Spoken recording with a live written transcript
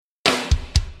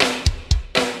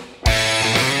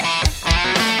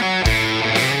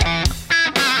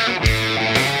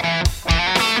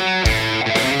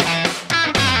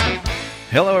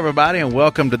everybody, and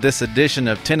welcome to this edition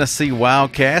of Tennessee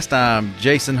Wildcast. I'm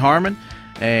Jason Harmon,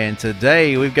 and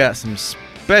today we've got some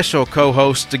special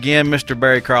co-hosts again. Mr.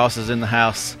 Barry Cross is in the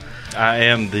house. I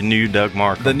am the new Doug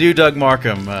Markham. The new Doug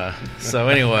Markham. So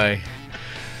anyway,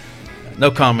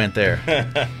 no comment there.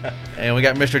 And we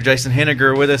got Mr. Jason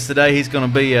Henniger with us today. He's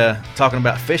going to be talking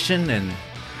about fishing and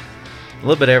a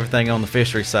little bit of everything on the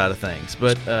fishery side of things.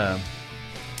 But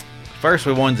first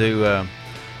we wanted to,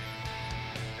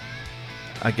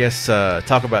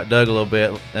 talk about Doug a little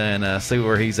bit and see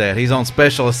where he's at. He's on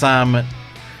special assignment,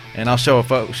 and I'll show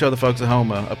the folks at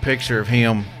home a picture of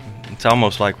him. It's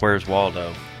almost like Where's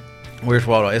Waldo? Where's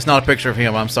Waldo? It's not a picture of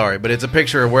him, I'm sorry, but it's a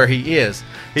picture of where he is.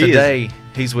 Today,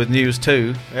 he's with News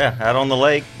 2. Yeah, out on the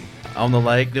lake. On the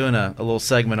lake, doing a little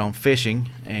segment on fishing,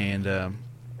 and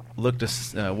look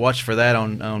to watch for that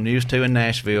on News 2 in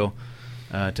Nashville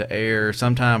to air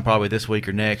sometime probably this week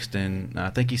or next. And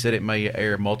I think he said it may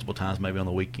air multiple times, maybe on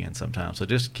the weekend sometime. So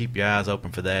just keep your eyes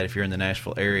open for that if you're in the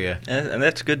Nashville area. And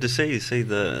that's good to see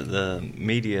the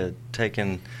media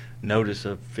taking notice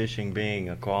of fishing being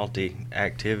a quality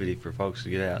activity for folks to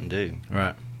get out and do.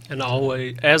 Right. And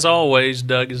as always,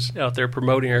 Doug is out there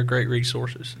promoting our great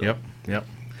resources. So. Yep.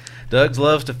 Doug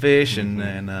loves to fish, and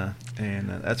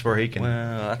that's where he can.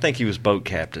 Well, I think he was boat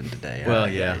captain today. Well,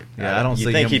 yeah. I don't see him.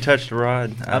 You think he touched the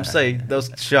rod? I'm saying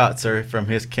those shots are from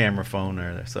his camera phone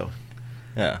there. So,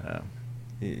 yeah.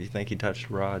 You think he touched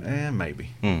the rod? Maybe.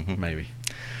 Mm-hmm. Maybe.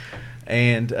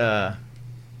 And I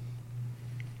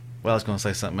was going to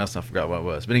say something else, and I forgot what it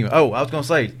was. But anyway, I was going to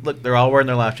say, look, they're all wearing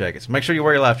their life jackets. Make sure you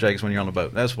wear your life jackets when you're on the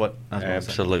boat. That's what I was going to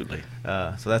say. Absolutely.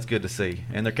 So that's good to see.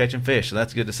 And they're catching fish, so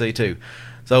that's good to see, too.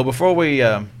 So before we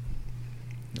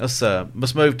let's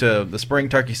move to the spring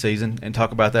turkey season and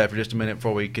talk about that for just a minute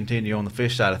before we continue on the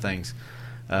fish side of things.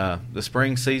 The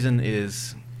spring season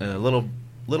is a little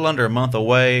under a month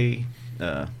away.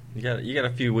 You got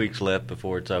a few weeks left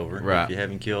before it's over. Right. If you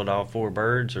haven't killed all 4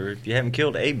 birds, or if you haven't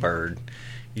killed a bird,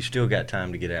 you still got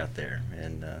time to get out there.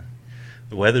 And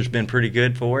the weather's been pretty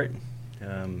good for it.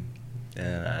 And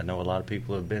I know a lot of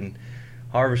people have been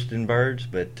harvesting birds,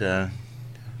 but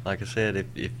like I said,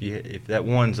 if that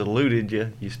one's eluded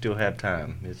you, you still have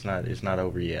time. It's not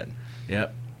over yet.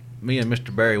 Yep. Me and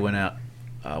Mr. Barry went out,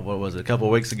 a couple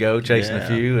of weeks ago, chasing a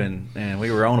few, and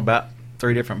we were on about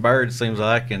 3 different birds, seems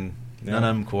like, and none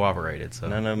of them cooperated. So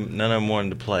none of them wanted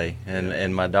to play.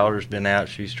 And my daughter's been out.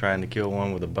 She's trying to kill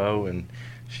one with a bow, and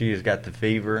she has got the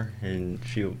fever, and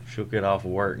she'll get off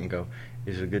of work and go,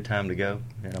 "Is it a good time to go?"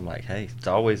 And I'm like, "Hey, it's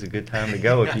always a good time to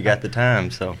go if you got the time."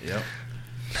 So. Yep.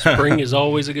 Spring is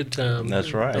always a good time.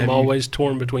 That's right. I'm always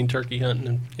torn between turkey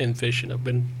hunting and fishing. I've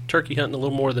been turkey hunting a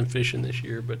little more than fishing this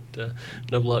year, but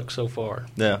no luck so far.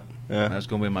 Yeah. That's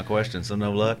going to be my question. So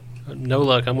no luck? No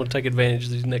luck. I'm going to take advantage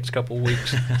of these next couple of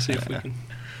weeks, see if we can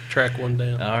track one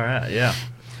down. All right, yeah.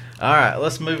 All right,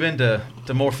 let's move into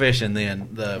more fishing then.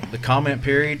 The comment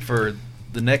period for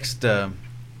the next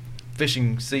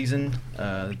fishing season,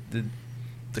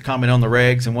 the comment on the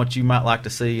regs and what you might like to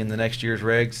see in the next year's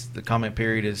regs. The comment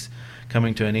period is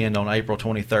coming to an end on April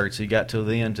 23rd, so you got till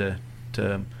then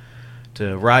to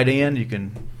write in. You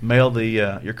can mail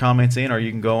your comments in, or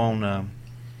you can go on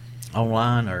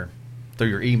online or through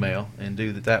your email and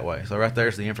do it that way. So right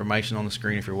there's the information on the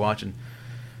screen if you're watching.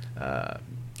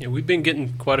 We've been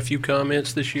getting quite a few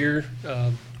comments this year.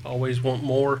 Always want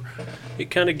more.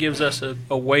 It kind of gives us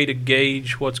a way to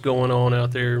gauge what's going on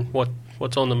out there,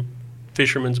 what's on the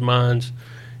fishermen's minds,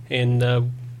 and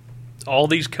all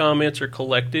these comments are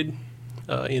collected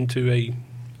into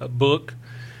a book,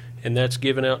 and that's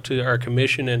given out to our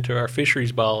commission and to our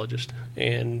fisheries biologist.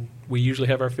 And we usually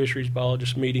have our fisheries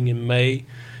biologist meeting in May,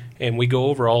 and we go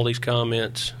over all these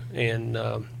comments and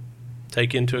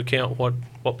take into account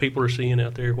what people are seeing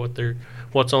out there,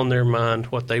 what's on their mind,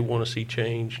 what they want to see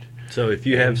changed. So if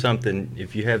you have something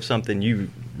you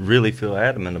really feel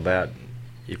adamant about,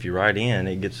 if you write in,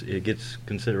 it gets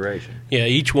consideration. Yeah,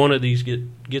 each one of these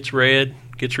gets read,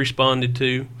 gets responded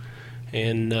to,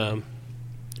 and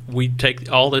we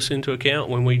take all this into account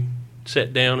when we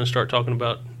sit down and start talking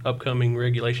about upcoming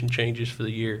regulation changes for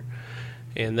the year.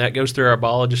 And that goes through our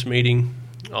biologist meeting.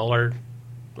 On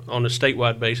a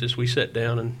statewide basis, we sit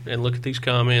down and look at these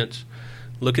comments,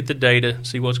 look at the data,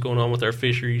 see what's going on with our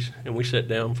fisheries, and we sit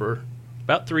down for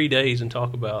about 3 days and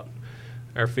talk about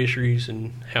our fisheries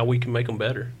and how we can make them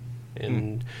better.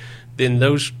 And then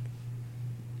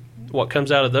what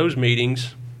comes out of those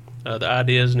meetings, the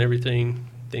ideas and everything,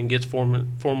 then gets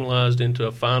formalized into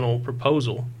a final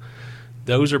proposal.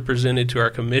 Those are presented to our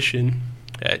commission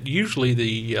at usually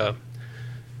the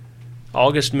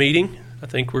August meeting. I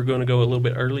think we're going to go a little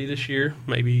bit early this year,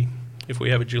 maybe if we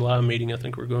have a July meeting, I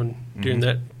think we're going during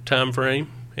that time frame.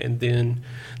 And then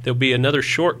there'll be another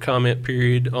short comment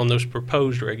period on those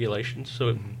proposed regulations.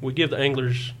 So we give the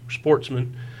anglers,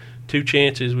 sportsmen, 2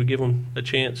 chances. We give them a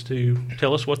chance to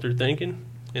tell us what they're thinking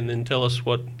and then tell us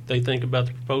what they think about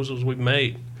the proposals we've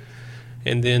made.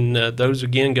 And then those,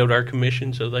 again, go to our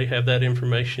commission, so they have that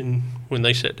information when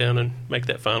they sit down and make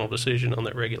that final decision on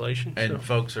that regulation. And so.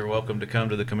 folks are welcome to come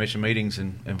to the commission meetings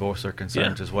and voice their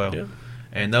concerns as well. Yeah.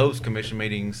 And those commission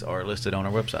meetings are listed on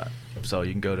our website. So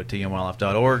you can go to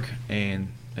tmwildlife.org and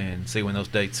see when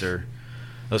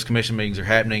those commission meetings are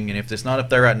happening. And if it's not up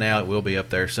there right now, it will be up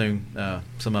there soon.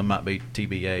 Some of them might be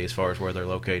TBA as far as where they're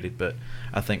located, but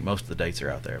I think most of the dates are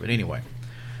out there. But anyway,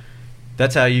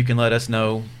 that's how you can let us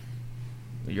know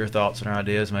your thoughts and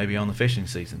ideas maybe on the fishing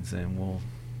seasons, and we'll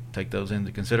take those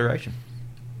into consideration.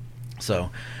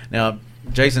 So now,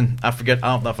 Jason, I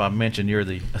don't know if I mentioned you're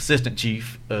the assistant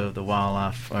chief of the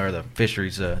wildlife or the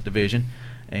fisheries division,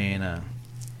 and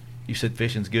you said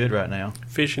fishing's good right now.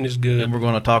 Fishing is good. And we're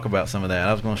going to talk about some of that.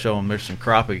 I was going to show them there's some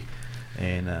crappie.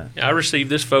 And I received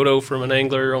this photo from an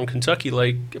angler on Kentucky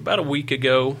Lake about a week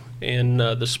ago, and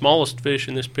the smallest fish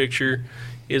in this picture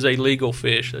is a legal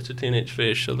fish. That's a 10-inch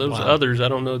fish. So those others, I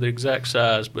don't know the exact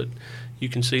size, but you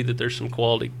can see that there's some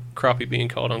quality crappie being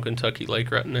caught on Kentucky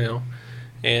Lake right now.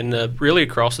 And really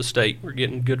across the state, we're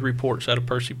getting good reports out of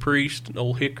Percy Priest and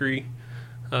Old Hickory,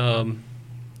 and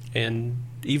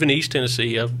even East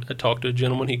Tennessee. I talked to a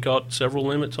gentleman, he caught several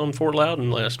limits on Fort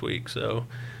Loudon last week. So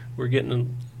we're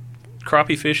getting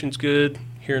crappie fishing's good,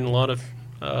 hearing a lot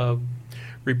of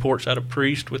reports out of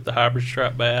Priest with the hybrid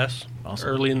striped bass. Awesome.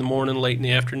 Early in the morning, late in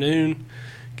the afternoon.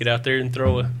 Get out there and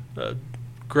throw a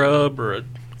grub or a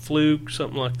fluke,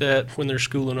 something like that, when they're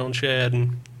schooling on shad,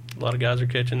 and a lot of guys are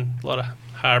catching a lot of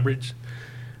hybrids.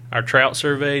 Our trout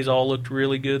surveys all looked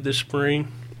really good this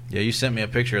spring. Yeah, you sent me a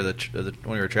picture of one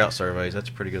of your trout surveys. That's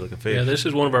a pretty good looking fish. Yeah, this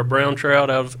is one of our brown trout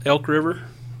out of Elk River,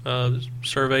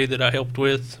 survey that I helped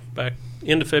with back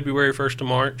into February, 1st of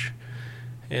March.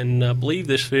 And I believe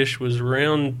this fish was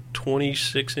around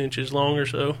 26 inches long or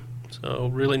so. So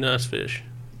really nice fish.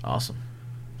 Awesome.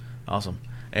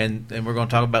 And we're going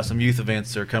to talk about some youth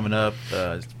events that are coming up.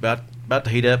 It's about to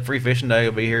heat up. Free Fishing Day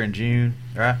will be here in June,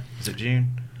 right? Is it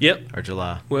June? Yep. Or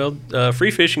July? Well,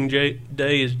 Free Fishing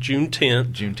Day is June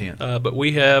 10th. June 10th. But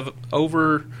we have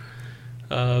over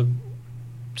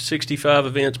 65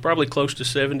 events, probably close to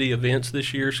 70 events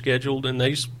this year scheduled, and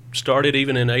they started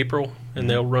even in April, and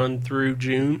they'll run through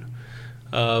June.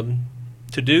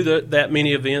 To do that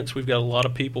many events, we've got a lot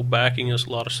of people backing us, a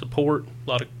lot of support, a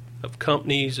lot of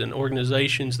companies and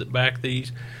organizations that back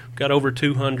these. We've got over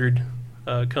 200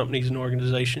 companies and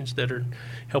organizations that are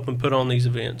helping put on these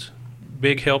events.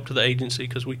 Big help to the agency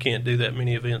because we can't do that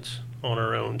many events on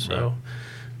our own. So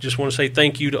just want to say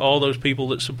thank you to all those people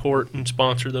that support and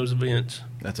sponsor those events.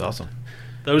 That's awesome.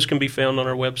 Those can be found on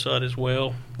our website as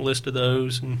well, a list of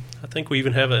those. And I think we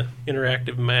even have an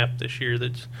interactive map this year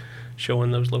that's showing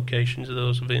those locations of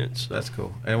those events. So. That's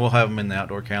cool. And we'll have them in the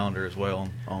outdoor calendar as well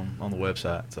on the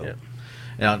website. So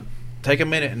Now, take a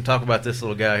minute and talk about this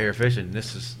little guy here fishing.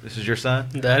 This is your son?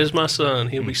 That is my son.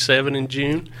 He'll be 7 in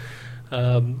June.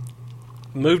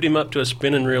 Moved him up to a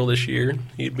spinning reel this year.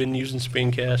 He'd been using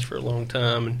spin cast for a long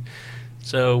time. And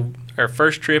so our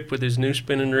first trip with his new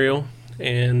spinning reel,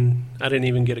 and I didn't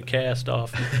even get a cast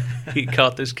off. He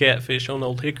caught this catfish on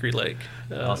Old Hickory Lake.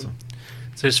 Awesome.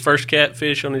 It's his first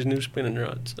catfish on his new spinning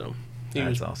rod. So he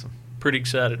was awesome. Pretty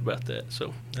excited about that.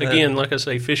 So again, like I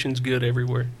say, fishing's good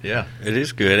everywhere. Yeah, it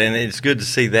is good, and it's good to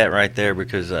see that right there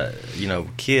because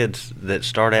kids that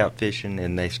start out fishing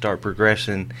and they start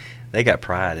progressing, they got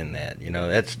pride in that.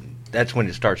 That's when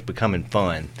it starts becoming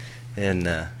fun, and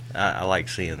I like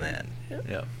seeing that.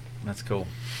 Yeah, that's cool.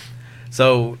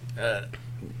 So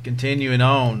continuing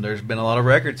on, there's been a lot of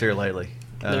records here lately.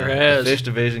 There has. The fish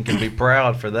division can be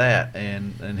proud for that,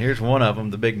 and here's one of them,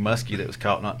 the big muskie that was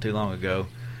caught not too long ago.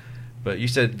 But you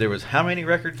said there was how many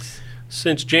records?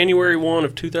 Since January 1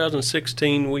 of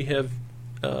 2016, we have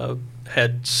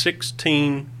had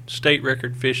 16 state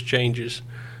record fish changes,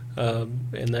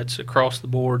 and that's across the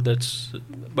board. That's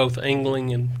both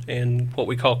angling and what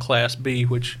we call Class B,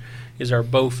 which is our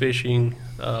bow fishing,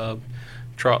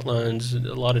 trot lines, a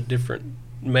lot of different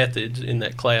methods in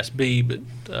that Class B. But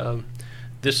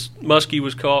this muskie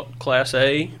was caught Class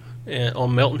A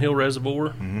on Melton Hill Reservoir.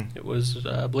 Mm-hmm. It was,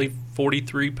 I believe,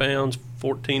 43 pounds,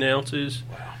 14 ounces,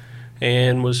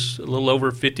 and was a little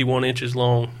over 51 inches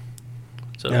long.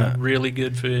 So really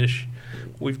good fish.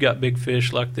 We've got big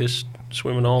fish like this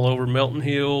swimming all over Melton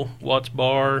Hill, Watts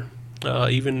Bar,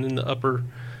 even in the upper,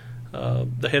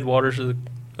 the headwaters of the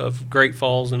of Great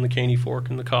Falls and the Caney Fork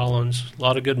and the Collins. A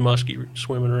lot of good muskie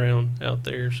swimming around out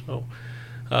there. So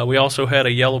we also had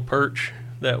a yellow perch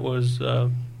that was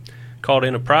caught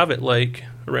in a private lake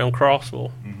around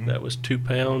Crossville. That was 2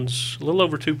 pounds, a little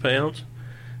over 2 pounds,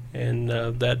 and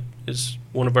that is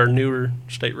one of our newer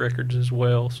state records as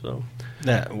well. So,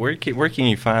 now, where can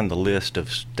you find the list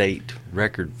of state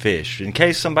record fish in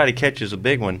case somebody catches a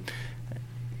big one?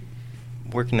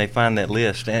 Where can they find that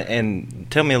list? And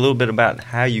tell me a little bit about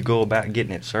how you go about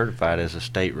getting it certified as a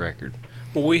state record.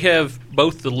 Well, we have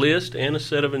both the list and a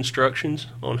set of instructions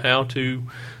on how to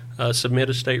submit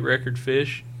a state record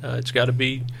fish. It's got to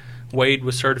be weighed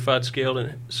with certified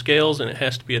scales, and it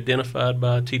has to be identified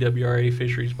by a TWRA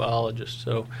fisheries biologist.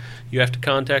 So you have to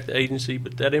contact the agency,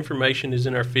 but that information is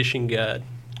in our fishing guide.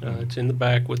 It's in the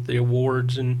back with the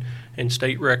awards and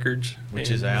state records. Which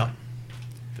is out.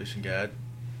 Fishing guide.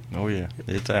 Oh, yeah.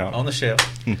 It's out. On the shelf.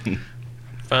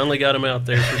 Finally got them out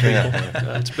there for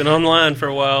people. It's been online for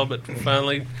a while, but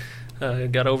finally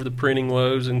got over the printing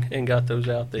woes and got those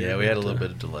out there. Yeah, we had a little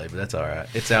bit of delay, but that's all right.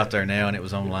 It's out there now, and it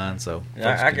was online, so.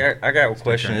 I got a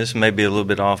question. This may be a little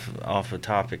bit off a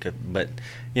topic, but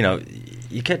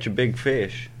you catch a big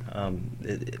fish.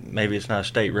 Maybe it's not a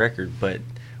state record, but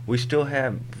we still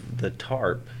have the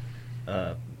TARP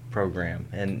program,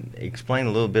 and explain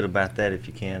a little bit about that if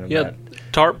you can. Yeah,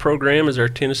 TARP program is our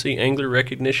Tennessee Angler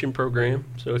Recognition Program.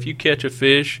 So if you catch a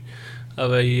fish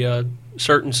of a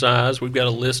certain size, we've got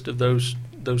a list of those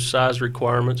size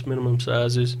requirements, minimum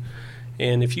sizes,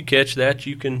 and if you catch that,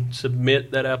 you can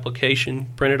submit that application,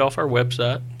 print it off our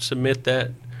website, submit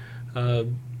that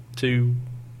to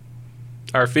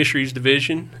our fisheries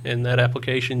division, and that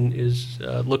application is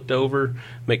looked over,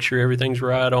 make sure everything's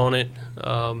right on it,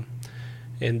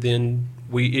 and then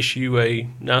we issue a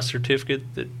nice certificate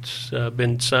that's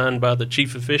been signed by the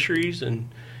chief of fisheries, and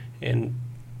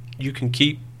you can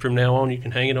keep from now on. You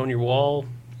can hang it on your wall,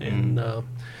 and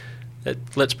that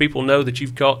lets people know that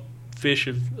you've caught fish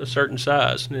of a certain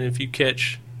size. And if you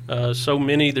catch so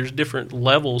many, there's different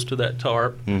levels to that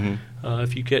TARP.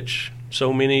 If you catch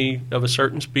so many of a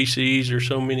certain species or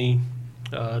so many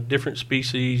different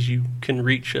species, you can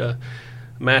reach a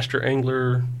master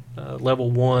angler level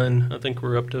 1. I think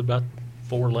we're up to about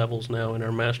 4 levels now in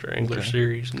our master angler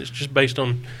series, and it's just based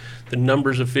on the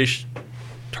numbers of fish,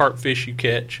 TARP fish you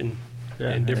catch, and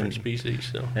different species.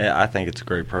 So yeah, I think it's a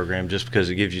great program just because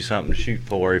it gives you something to shoot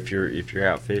for if you're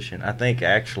out fishing. I think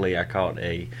actually I caught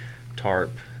a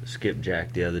TARP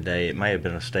skipjack the other day. It may have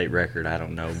been a state record, I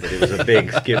don't know, but it was a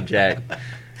big skipjack.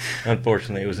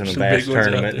 Unfortunately, it was in a bass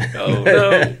tournament. Oh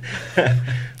no!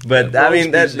 But I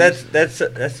mean,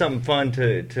 that's something fun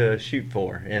to shoot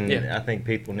for, and I think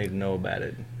people need to know about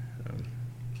it.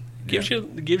 Gives you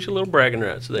a little bragging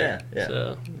rights there.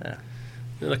 Yeah.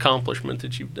 An accomplishment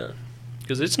that you've done,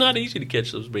 because it's not easy to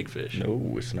catch those big fish.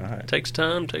 No, it's not. It takes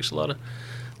time. Takes a lot of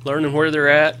learning where they're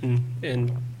at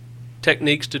and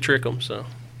techniques to trick them. So.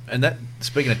 And that,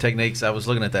 speaking of techniques, I was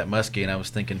looking at that muskie and I was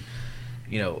thinking,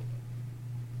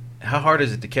 how hard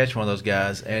is it to catch one of those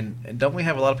guys? And don't we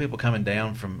have a lot of people coming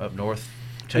down from up north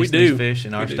chasing these fish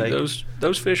in our state?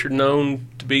 Those fish are known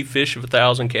to be fish of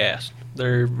 1,000 casts.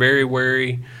 They're very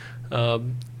wary. A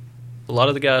lot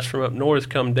of the guys from up north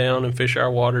come down and fish our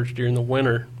waters during the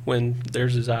winter when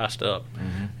theirs is iced up.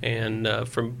 And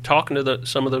from talking to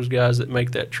some of those guys that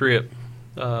make that trip,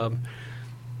 the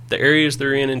areas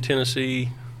they're in Tennessee,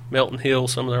 Melton Hill,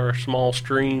 some of our small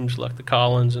streams like the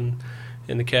Collins and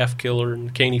the Calf Killer and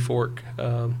the Caney Fork,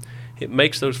 it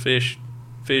makes those fish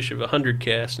of 100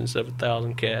 casts instead of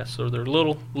 1,000 casts. So they're a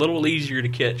little easier to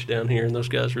catch down here, and those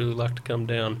guys really like to come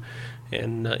down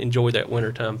and enjoy that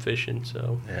wintertime fishing.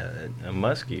 So a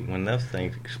muskie, when those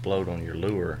things explode on your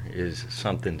lure, is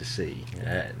something to see.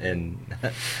 And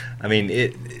I mean,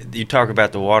 you talk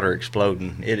about the water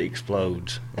exploding, it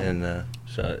explodes, and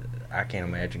so I can't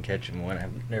imagine catching one.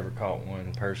 I've never caught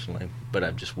one personally, but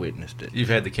I've just witnessed it. You've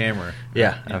had the camera.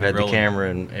 Yeah, I've had the camera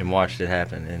and watched it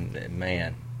happen, and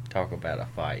man, talk about a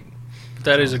fight.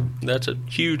 That's a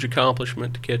huge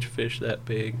accomplishment to catch a fish that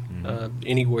big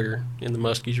anywhere in the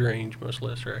muskie's range, much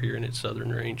less right here in its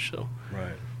southern range. So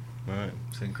right,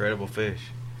 it's an incredible fish.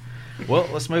 Well,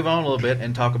 let's move on a little bit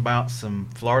and talk about some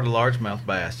Florida largemouth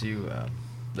bass.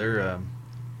 They're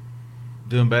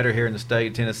doing better here in the state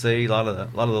of Tennessee. A lot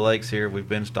of the lakes here, we've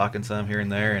been stocking some here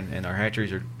and there, and our hatcheries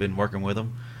have been working with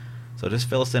them. So just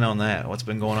fill us in on that. What's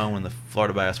been going on in the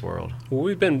Florida bass world? Well,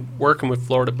 we've been working with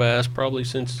Florida bass probably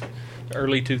since the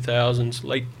early 2000s,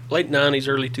 late 90s,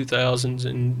 early 2000s,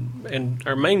 and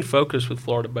our main focus with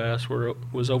Florida bass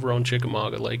was over on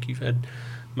Chickamauga Lake. You've had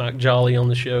Mike Jolly on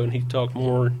the show, and he talked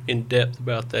more in depth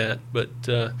about that. But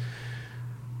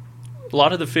a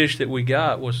lot of the fish that we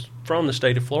got was from the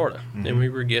state of Florida, and we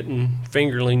were getting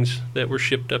fingerlings that were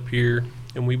shipped up here,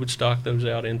 and we would stock those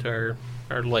out into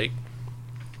our lake,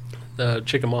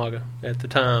 Chickamauga at the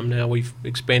time. Now we've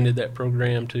expanded that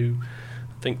program to,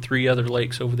 I think, 3 other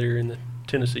lakes over there in the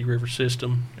Tennessee River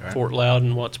system, Right. Fort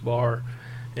Loudon, Watts Bar,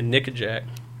 and Nickajack.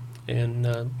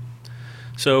 And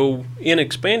so in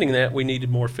expanding that, we needed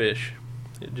more fish.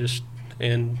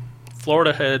 And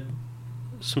Florida had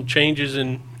some changes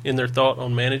in their thought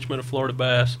on management of Florida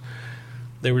bass.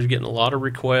 They were getting a lot of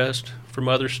requests from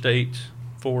other states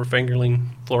for fingerling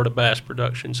Florida bass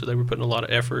production, so they were putting a lot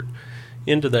of effort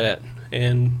into that,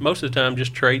 and most of the time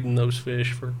just trading those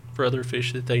fish for other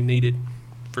fish that they needed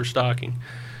for stocking.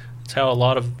 It's how a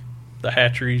lot of the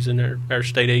hatcheries and our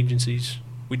state agencies,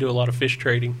 we do a lot of fish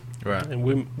trading. Right.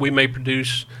 And we may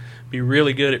be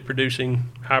really good at producing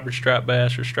hybrid striped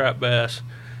bass or striped bass,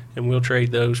 and we'll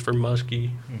trade those for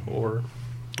muskie or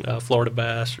Florida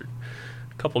bass or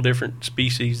a couple different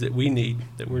species that we need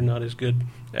that we're not as good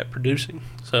at producing.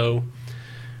 So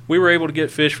we were able to get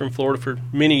fish from Florida for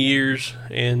many years,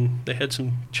 and they had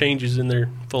some changes in their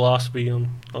philosophy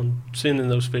on sending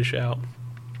those fish out.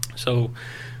 So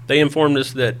they informed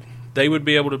us that they would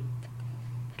be able to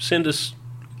send us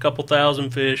a couple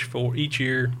thousand fish for each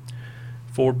year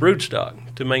for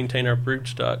broodstock, to maintain our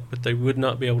broodstock, but they would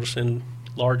not be able to send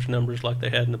large numbers like they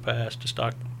had in the past to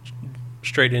stock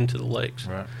straight into the lakes.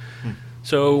 Right.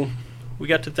 So we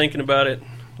got to thinking about it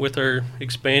with our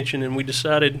expansion, and we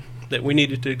decided that we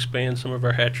needed to expand some of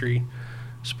our hatchery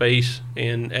space.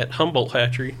 And at Humboldt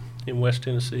Hatchery in West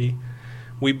Tennessee,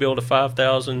 we built a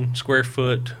 5,000 square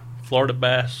foot Florida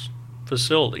bass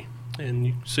facility. And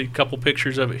you see a couple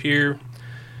pictures of it here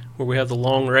where we have the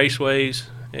long raceways.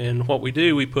 And what we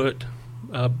do, we put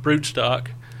broodstock,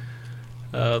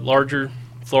 larger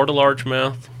Florida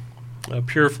largemouth,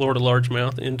 pure Florida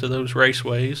largemouth into those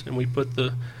raceways, and we put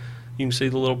you can see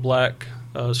the little black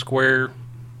square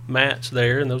mats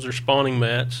there, and those are spawning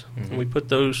mats. And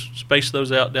we space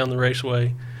those out down the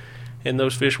raceway, and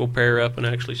those fish will pair up and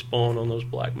actually spawn on those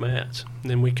black mats. And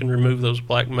then we can remove those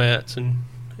black mats and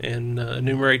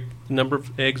enumerate the number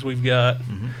of eggs we've got,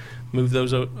 move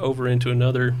those over into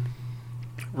another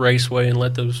raceway, and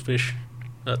let those fish,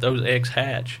 those eggs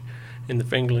hatch, and the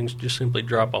fingerlings just simply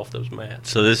drop off those mats.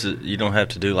 So you don't have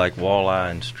to do like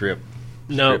walleye and strip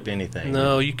anything.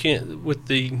 No, you can't. With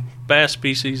the bass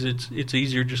species, it's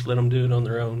easier just let them do it on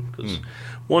their own, because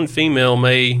one female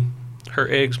her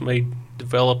eggs may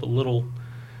develop a little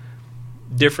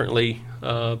differently.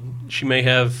 She may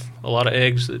have a lot of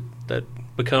eggs that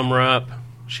become ripe.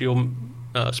 She'll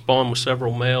spawn with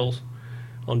several males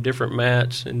on different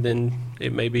mats, and then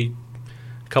it may be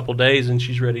a couple days and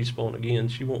she's ready to spawn again.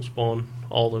 She won't spawn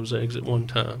all those eggs at one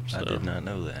time. So, I did not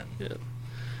know that. Yeah.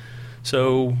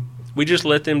 So we just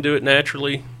let them do it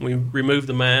naturally. We remove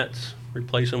the mats,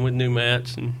 replace them with new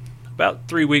mats, and about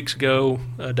 3 weeks ago,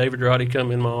 David Roddy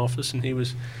come in my office, and he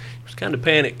was kind of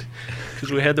panicked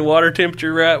because we had the water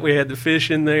temperature right, we had the fish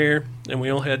in there, and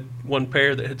we only had one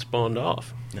pair that had spawned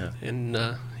off. Yeah.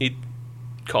 And he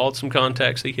called some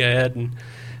contacts he had, and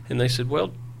they said,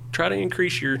 well, try to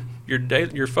increase your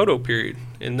photo period.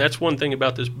 And that's one thing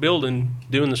about this building,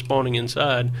 doing the spawning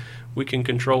inside, we can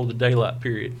control the daylight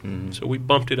period. So we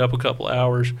bumped it up a couple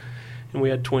hours, and we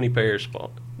had 20 pairs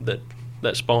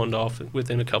that spawned off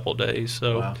within a couple of days.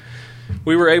 So Wow.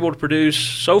 we were able to produce,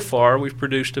 so far, we've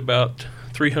produced about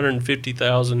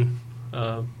 350,000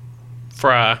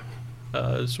 fry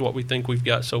is what we think we've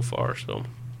got so far. So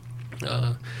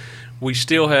we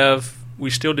still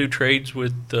do trades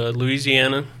with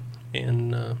Louisiana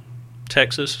and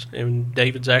Texas, and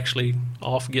David's actually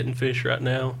off getting fish right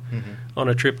now on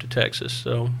a trip to Texas.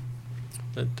 So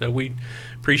we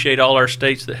appreciate all our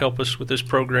states that help us with this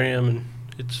program, and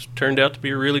it's turned out to be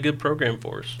a really good program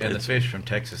for us. And the fish from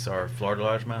Texas are Florida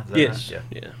largemouth? Is that Yes. right?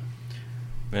 Yeah.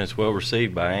 And it's well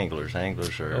received by anglers.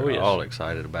 Anglers are Oh, yes. all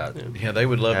excited about Yeah, they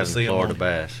would love to having see Florida them on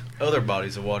bass. other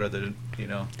bodies of water that,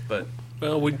 but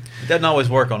Well, it doesn't always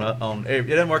work on it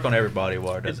doesn't work on every body of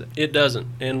water, does it? It doesn't.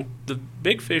 And the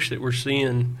big fish that we're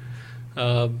seeing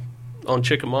on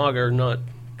Chickamauga are not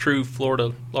true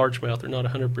Florida largemouth. They're not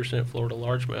 100% Florida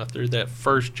largemouth. They're that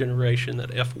first generation,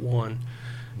 that F1.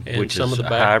 And Which some is of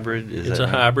the a hybrid? It's a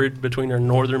hybrid between our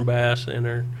northern bass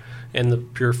and the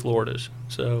pure Floridas.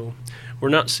 So we're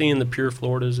not seeing the pure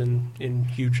Floridas in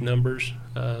huge numbers.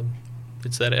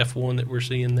 It's that F1 that we're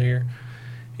seeing there.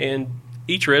 And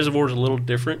each reservoir is a little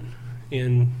different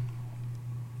in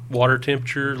water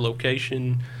temperature,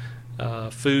 location,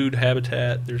 food,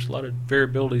 habitat. There's a lot of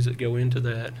variabilities that go into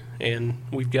that. And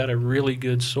we've got a really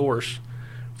good source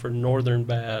for northern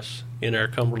bass in our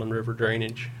Cumberland River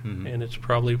drainage, and it's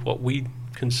probably what we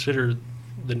consider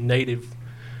the native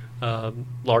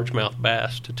largemouth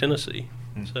bass to Tennessee.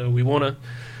 So we want to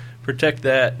protect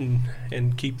that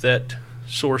and keep that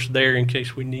source there in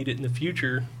case we need it in the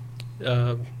future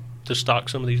to stock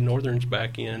some of these northerns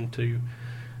back in to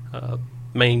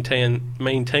maintain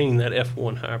that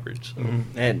F1 hybrid. So.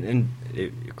 And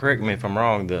correct me if I'm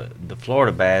wrong, the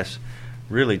Florida bass,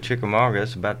 really Chickamauga,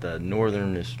 that's about the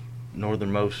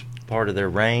northernmost part of their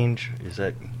range. Is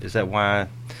that why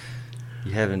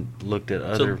you haven't looked at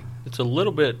other? It's a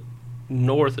little bit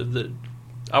north of the.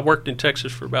 I worked in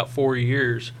Texas for about 4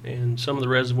 years, and some of the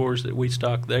reservoirs that we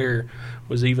stocked there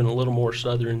was even a little more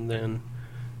southern than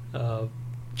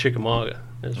Chickamauga,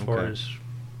 as far as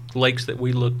lakes that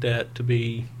we looked at to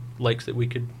be lakes that we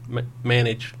could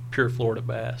manage pure Florida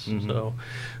bass. So,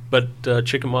 but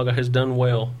Chickamauga has done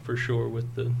well for sure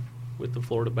with the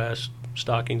Florida bass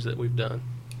stockings that we've done.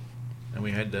 And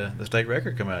we had the state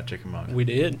record come out of Chickamauga. We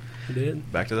did.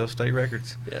 Back to those state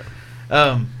records.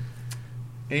 Yeah.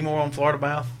 Any more on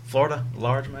Florida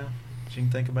largemouth that you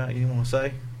can think about you want to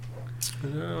say?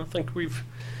 I think we've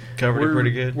covered it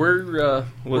pretty good. We're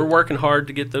working hard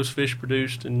to get those fish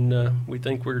produced, and we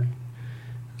think we're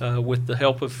with the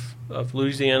help of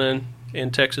Louisiana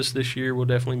and Texas this year, we'll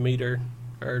definitely meet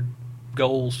our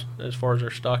goals as far as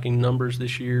our stocking numbers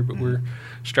this year. But we're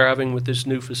striving with this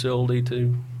new facility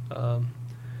to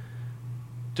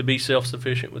be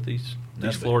self-sufficient with these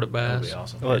Florida bass. That'd be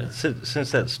awesome. Well,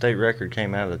 since that state record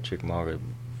came out of Chickamauga,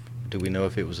 do we know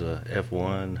if it was a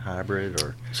F1 hybrid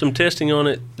or some testing on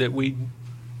it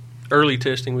early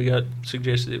testing we got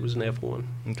suggested it was an F1.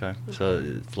 Okay,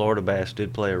 so Florida bass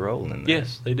did play a role in that.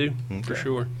 Yes, they do, for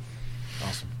sure.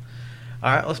 Awesome.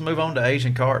 All right, let's move on to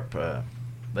Asian carp.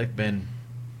 They've been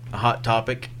a hot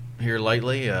topic here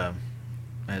lately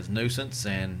as nuisance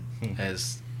and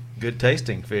as good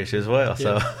tasting fish as well.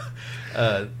 Yeah.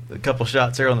 So a couple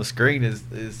shots here on the screen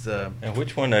is and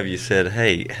which one of you said,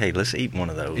 hey, let's eat one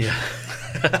of those?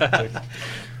 Yeah.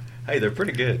 Hey, they're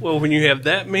pretty good. Well, when you have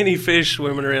that many fish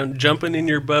swimming around, jumping in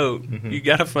your boat, you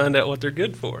got to find out what they're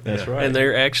good for. That's right. And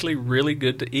they're actually really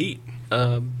good to eat.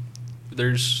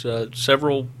 There's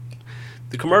several.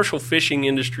 The commercial fishing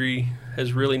industry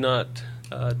has really not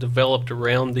developed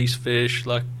around these fish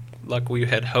like we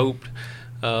had hoped.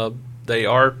 They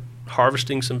are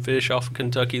harvesting some fish off of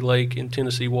Kentucky Lake in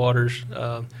Tennessee waters.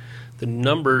 The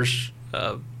numbers,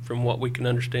 from what we can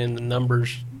understand, the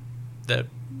numbers that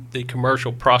the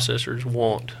commercial processors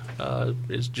want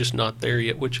is just not there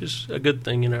yet, which is a good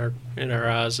thing in our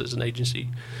eyes as an agency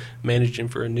managing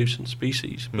for a nuisance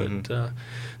species. But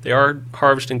they are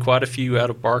harvesting quite a few out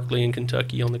of Barkley in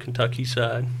Kentucky on the Kentucky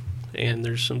side, and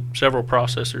there's several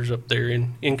processors up there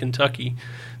in Kentucky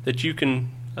that you can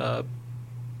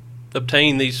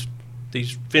obtain these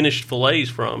finished fillets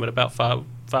from at about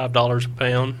 $5 a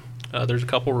pound. There's a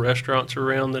couple of restaurants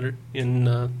around that are in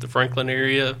the Franklin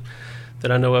area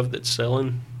that I know of that's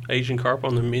selling Asian carp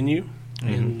on their menu,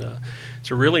 and it's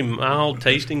a really mild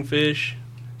tasting fish.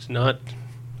 It's not,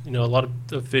 a lot of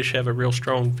the fish have a real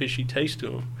strong fishy taste to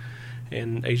them,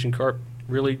 and Asian carp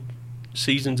really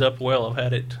seasons up well. I've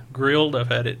had it grilled, I've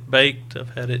had it baked,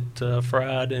 I've had it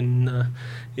fried, and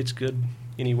it's good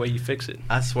any way you fix it.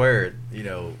 I swear,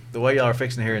 the way y'all are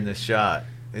fixing it here in this shot,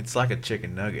 it's like a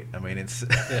chicken nugget. I mean, it's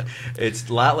it's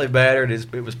lightly battered.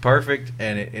 It was perfect,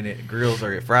 and it grills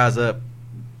or it fries up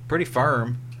pretty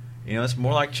firm. It's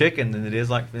more like chicken than it's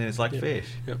like fish.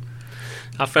 Yep.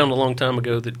 I found a long time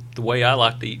ago that the way I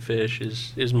like to eat fish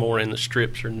is more in the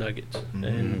strips or nuggets,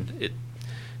 and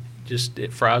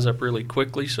it fries up really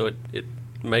quickly, so it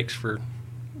makes for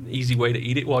an easy way to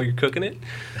eat it while you're cooking it,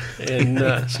 and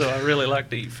so I really like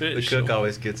to eat fish. The cook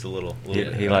always gets a little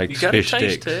he likes you got fish a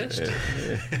taste sticks. Test.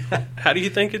 Yeah. How do you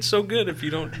think it's so good if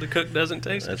the cook doesn't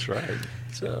taste That's it? That's right.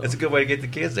 So it's a good way to get the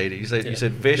kids to eat it. You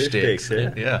said fish sticks.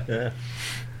 Yeah.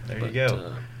 There you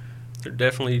go. They're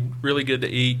definitely really good to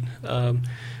eat.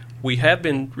 We have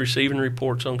been receiving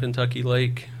reports on Kentucky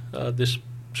Lake this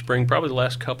spring, probably the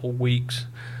last couple weeks,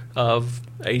 of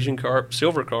Asian carp,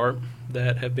 silver carp,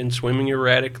 that have been swimming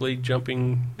erratically,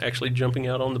 jumping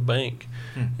out on the bank,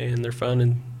 and they're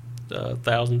finding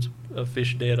thousands of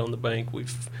fish dead on the bank.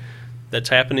 That's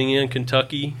happening in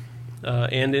Kentucky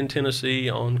and in Tennessee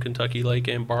on Kentucky Lake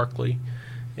and Barkley,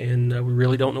 and we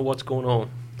really don't know what's going on.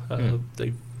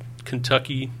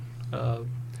 Kentucky, the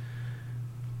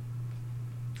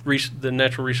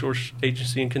Natural Resource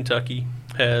Agency in Kentucky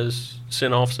has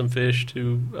sent off some fish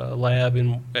to a lab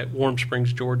at Warm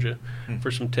Springs, Georgia,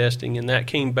 for some testing, and that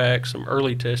came back. Some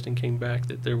early testing came back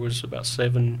that there was about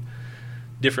 7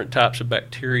 different types of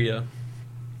bacteria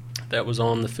that was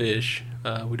on the fish.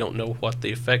 We don't know what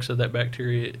the effects of that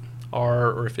bacteria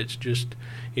are, or if it's just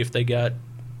if they got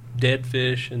dead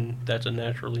fish, and that's a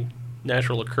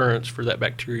natural occurrence for that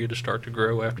bacteria to start to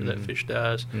grow after that fish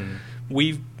dies.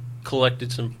 We've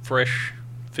collected some fresh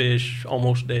fish,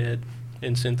 almost dead,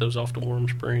 and sent those off to Warm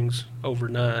Springs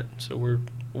overnight. So we're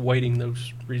awaiting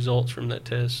those results from that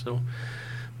test. So,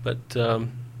 but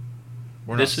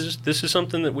this is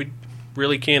something that we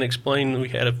really can't explain. We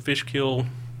had a fish kill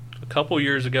a couple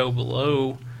years ago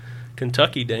below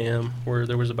Kentucky Dam where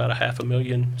there was about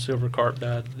 500,000 silver carp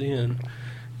died then,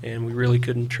 and we really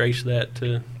couldn't trace that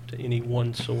to any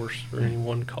one source or any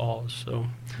one cause. So,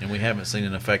 and we haven't seen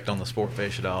an effect on the sport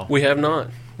fish at all. We have not.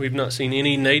 We've not seen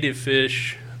any native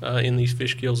fish in these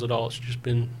fish kills at all. It's just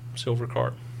been silver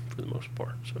carp for the most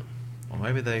part. So, well,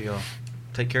 maybe they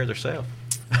take care of themselves.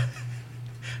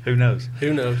 Who knows?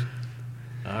 Who knows?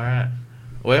 All right.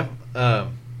 Well,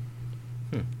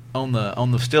 on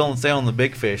the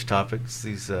big fish topics,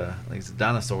 these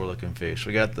dinosaur-looking fish.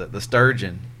 We got the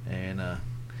sturgeon, and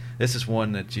this is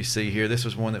one that you see here. This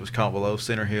was one that was caught below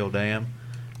Center Hill Dam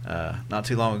not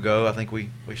too long ago. I think we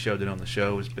showed it on the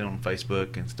show. It's been on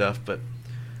Facebook and stuff. But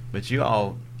you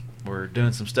all were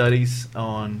doing some studies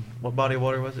on what body of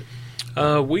water was it?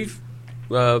 We've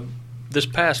this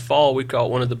past fall we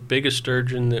caught one of the biggest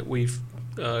sturgeon that we've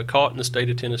caught in the state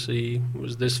of Tennessee. It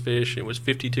was this fish. It was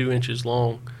 52 inches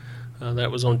long.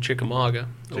 That was on Chickamauga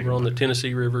over on the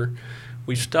Tennessee River.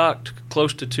 We've stocked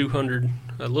close to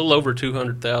a little over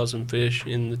 200,000 fish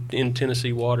in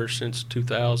Tennessee waters since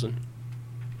 2000,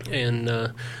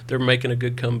 and they're making a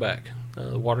good comeback.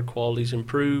 The water quality's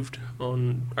improved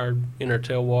in our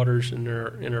tailwaters and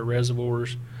in our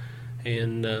reservoirs,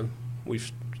 and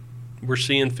we're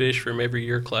seeing fish from every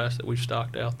year class that we've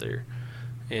stocked out there,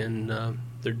 and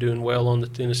they're doing well on the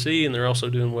Tennessee, and they're also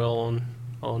doing well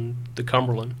on the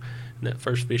Cumberland. And that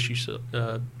first fish you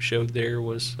showed there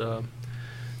was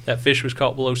that fish was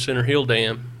caught below Center Hill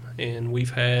Dam, and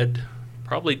we've had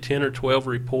probably 10 or 12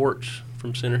 reports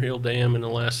from Center Hill Dam in the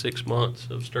last 6 months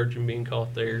of sturgeon being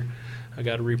caught there. I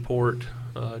got a report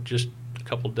just a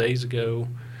couple days ago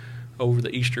over the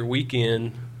Easter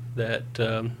weekend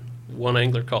that one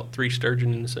angler caught 3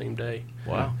 sturgeon in the same day.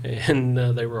 Wow. And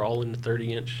they were all in the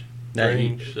 30-inch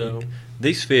range. So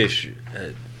these fish,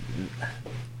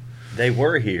 they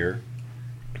were here,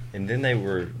 and then they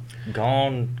were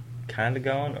kind of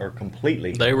gone, or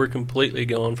completely? They were completely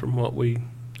gone from what we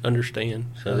understand.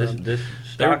 So this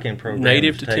stocking program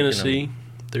native to Tennessee.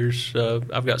 There's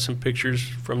I've got some pictures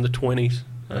from the 20s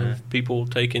of people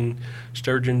taking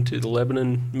sturgeon to the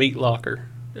Lebanon meat locker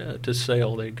to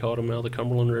sell. They caught them out of the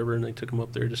Cumberland River, and they took them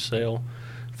up there to sell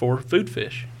for food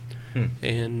fish.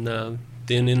 And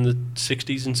then in the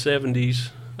 60s and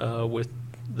 70s, with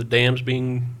the dams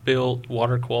being built,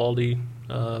 water quality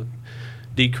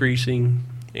decreasing,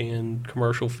 and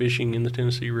commercial fishing in the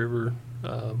Tennessee River,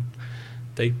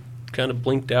 they kind of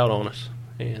blinked out on us.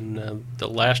 And the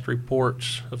last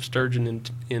reports of sturgeon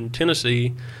in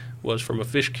Tennessee was from a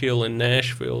fish kill in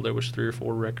Nashville. There was 3 or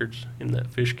 4 records in that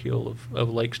fish kill of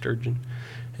lake sturgeon,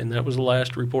 and that was the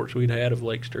last reports we'd had of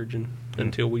lake sturgeon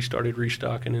until we started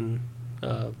restocking in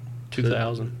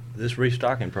 2000. So this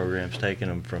restocking program's taken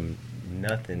them from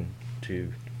nothing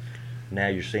to now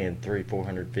you're seeing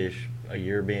 300-400 fish a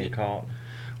year being caught.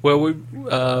 Well,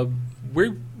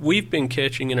 we've been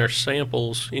catching in our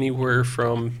samples anywhere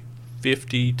from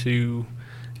 50 to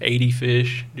 80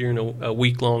 fish during a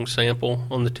week-long sample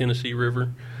on the Tennessee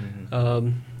River.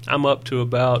 I'm up to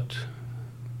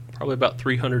probably about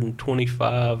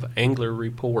 325 angler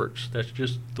reports. That's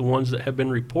just the ones that have been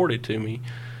reported to me.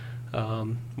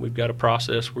 We've got a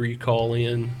process where you call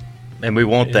in, and we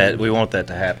want that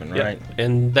to happen, right?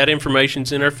 And that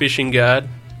information's in our fishing guide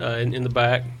in the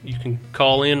back. You can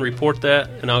call in, report that,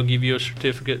 and I'll give you a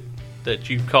certificate that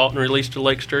you've caught and released a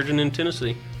lake sturgeon in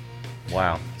Tennessee.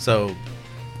 Wow. So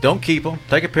don't keep them.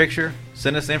 Take a picture,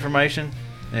 send us the information,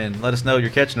 and let us know you're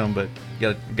catching them, but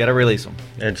you got to release them.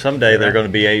 And someday they're going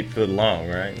to be 8 foot long,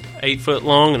 right? 8 foot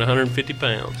long and 150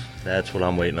 pounds. That's what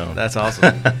I'm waiting on. That's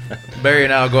awesome. Barry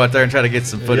and I will go out there and try to get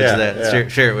some footage of that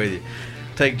and share it with you.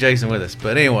 Take Jason with us.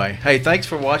 But anyway, hey, thanks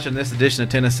for watching this edition of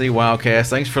Tennessee Wildcast.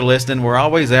 Thanks for listening. We're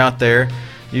always out there.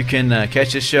 You can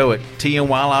catch this show at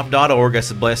tnwildlife.org. That's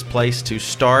the best place to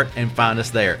start and find us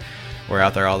there. We're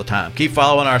out there all the time. Keep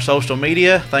following our social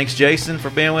media. Thanks, Jason, for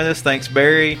being with us. Thanks,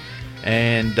 Barry.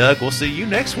 And Doug, we'll see you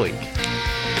next week.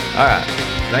 All right.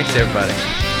 Thanks,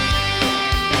 everybody.